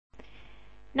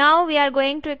Now we are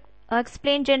going to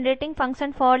explain generating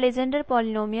function for Legendre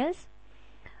polynomials.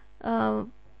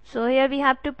 So here we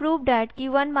have to prove that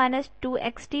q1 minus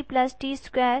 2xt plus t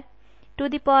square to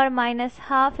the power minus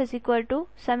half is equal to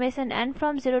summation n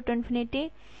from 0 to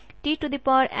infinity t to the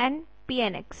power n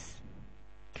pnx.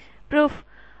 Proof: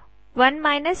 1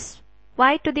 minus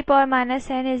y to the power minus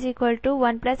n is equal to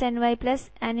 1 plus ny plus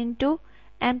n into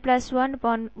n plus 1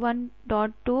 upon 1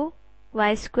 dot 2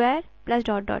 y square plus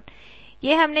dot dot.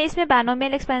 ये हमने इसमें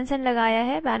binomial expansion लगाया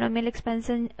है. Binomial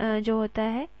expansion जो होता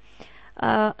है,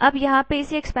 अब यहाँ पे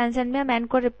इसी एक्सपेंशन में हम n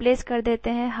को रिप्लेस कर देते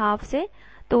हैं हाफ से.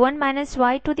 तो 1 minus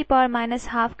Y to the power minus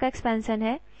half का एक्सपेंशन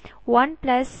है 1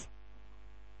 plus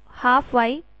half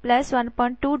Y plus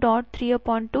 1/2 dot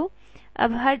 3/2.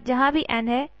 अब हर जहाँ भी n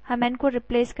है हम n को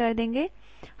रिप्लेस कर देंगे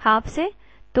हाफ से,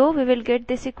 तो we will get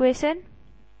this equation.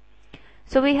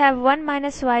 So we have 1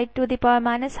 minus Y to the power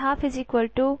minus half is equal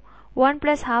to 1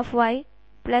 plus half Y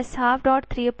plus half dot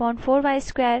 3/4 Y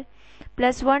square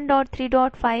plus 1 dot 3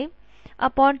 dot 5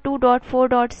 upon 2 dot 4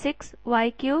 dot 6 Y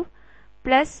cube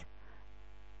plus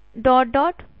dot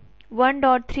dot 1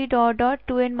 dot 3 dot dot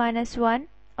 2n minus 1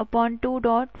 upon 2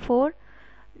 dot 4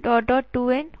 dot dot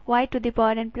 2n Y to the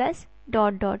power n plus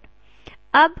dot dot.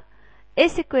 अब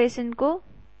इस equation को,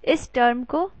 इस term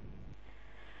को,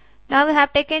 now we have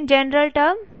taken general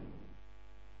term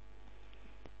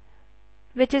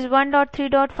which is 1 dot 3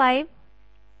 dot 5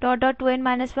 dot dot 2n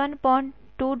minus 1 upon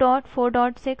 2 dot 4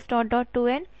 dot 6 dot dot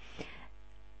 2n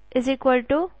is equal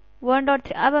to 1 dot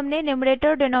 3. अब हमने numerator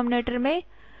और denominator में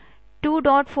 2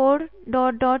 dot 4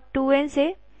 dot dot 2n से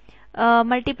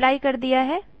multiply कर दिया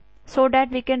है, so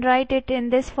that we can write it in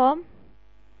this form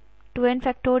 2n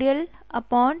factorial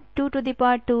upon 2 to the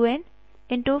power 2n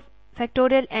into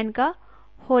factorial n का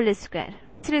whole square.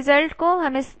 इस रिजल्ट को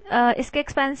हम इसके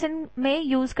एक्सपेंशन में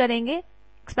यूज करेंगे.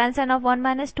 Expansion of 1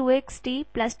 minus 2xt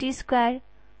plus T square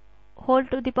whole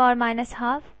to the power minus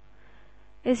half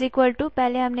is equal to,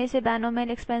 पहले हमने इसे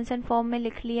बायनोमियल एक्सपेंशन फॉर्म में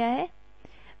लिख लिया है,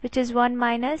 which is 1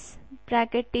 minus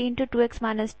bracket t into 2x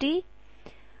minus t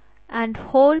and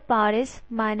whole power is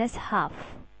minus half.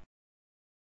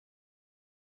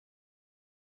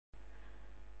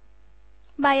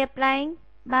 By applying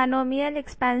binomial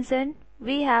expansion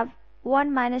we have 1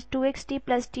 minus 2xt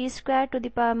plus t square to the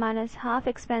power minus half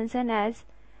expansion as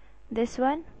this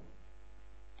one.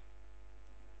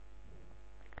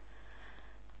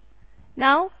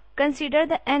 Now consider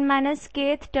the n minus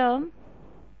kth term.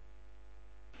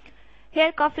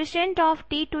 Here coefficient of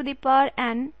t to the power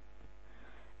n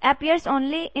appears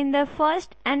only in the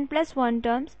first n plus 1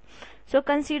 terms. So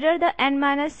consider the n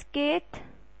minus kth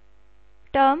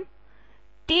term.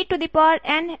 T to the power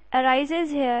n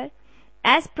arises here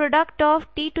as product of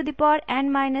t to the power n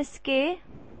minus k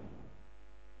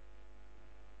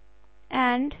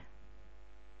and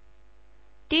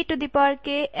t to the power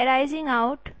k arising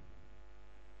out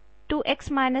 2x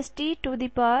minus t to the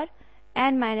power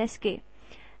n minus k.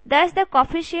 Thus the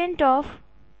coefficient of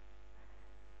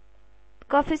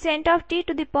t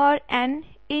to the power n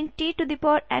in t to the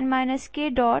power n minus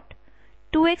k dot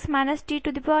 2x minus t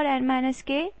to the power n minus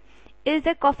k is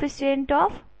the coefficient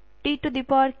of t to the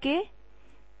power k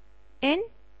in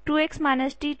 2x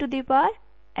minus t to the power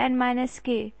n minus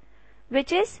k,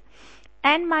 which is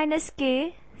n minus k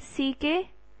ck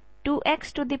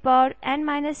 2x to the power n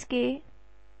minus k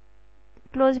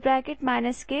close bracket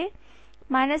minus k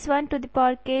minus 1 to the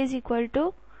power k is equal to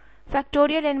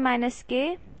factorial n minus k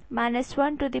minus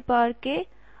 1 to the power k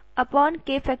upon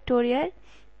k factorial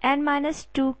n minus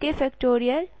 2k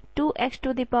factorial 2x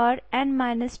to the power n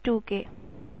minus 2k.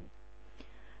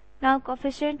 Now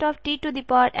coefficient of t to the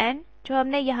power n, जो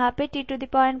हमने यहाँ पे t to the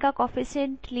power n का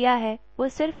coefficient लिया है वो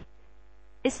सिर्फ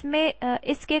इसमें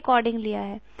इसके अकॉर्डिंग लिया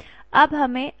है.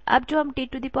 अब जो हम t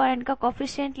to the power n का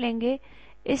कोफिशिएंट लेंगे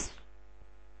इस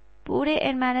पूरे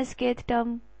n माइनस kth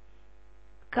टर्म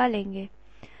का लेंगे.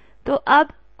 तो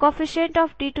अब coefficient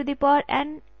of t to the power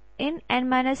n in n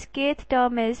minus kth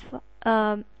term is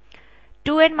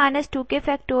 2n minus 2k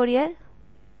factorial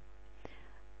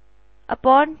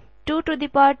upon 2 to the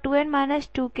power 2n minus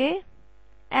 2k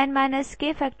n minus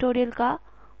k factorial का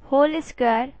whole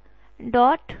square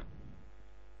dot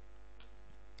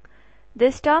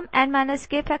this term n minus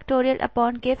k factorial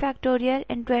upon k factorial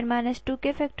into n minus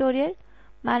 2k factorial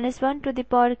minus 1 to the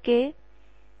power k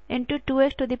into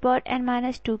 2x to the power n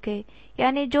minus 2k.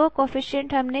 यानी जो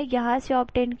coefficient हमने यहाँ से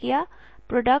obtain किया,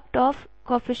 product of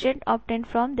coefficient obtain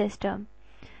from this term.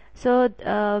 So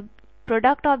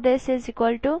product of this is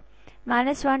equal to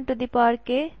minus 1 to the power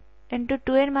k into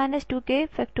 2n minus 2k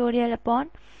factorial upon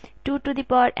 2 to the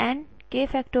power n k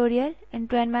factorial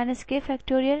into n minus k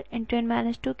factorial into n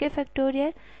minus 2k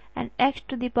factorial and x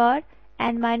to the power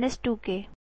n minus 2k.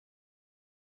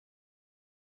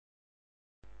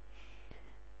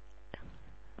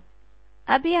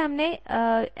 अभी हमने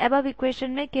above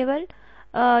equation में केवल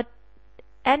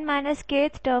n minus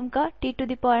kth term का t to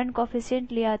the power n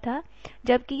coefficient लिया था,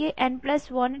 जबकि ये n plus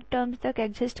 1 terms तक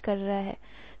एग्जिस्ट कर रहा है.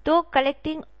 तो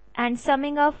collecting and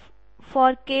summing up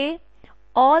for k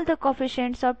all the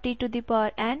coefficients of t to the power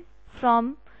n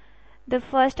from the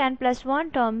first n plus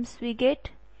 1 terms, we get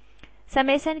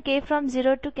summation k from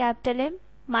 0 to capital M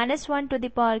minus 1 to the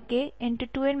power k into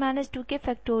 2n minus 2k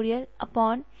factorial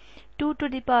upon 2 to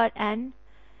the power n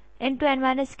into n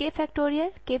minus k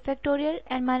factorial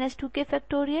n minus 2k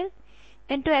factorial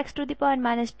into x to the power n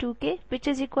minus 2k, which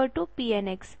is equal to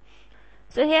pnx.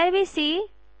 So here we see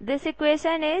this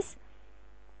equation is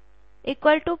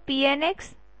equal to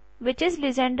pnx, which is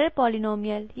Legendre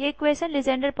polynomial. ये equation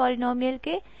Legendre polynomial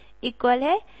के equal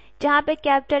है, जहाँ पे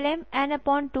capital M n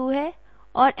upon 2 है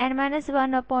और n minus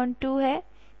 1 upon 2 है,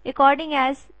 according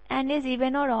as n is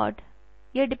even और odd.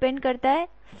 ये डिपेंड करता है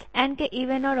n के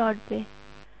इवन और ऑड पे.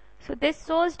 So this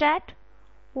shows that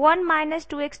 1 minus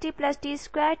 2xt plus t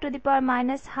square to the power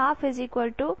minus half is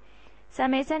equal to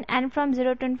summation n from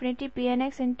 0 to infinity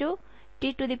pnx into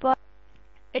t to the power.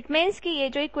 It means कि ये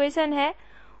जो equation है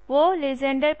वो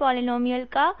Legender polynomial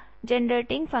का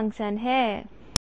generating function है.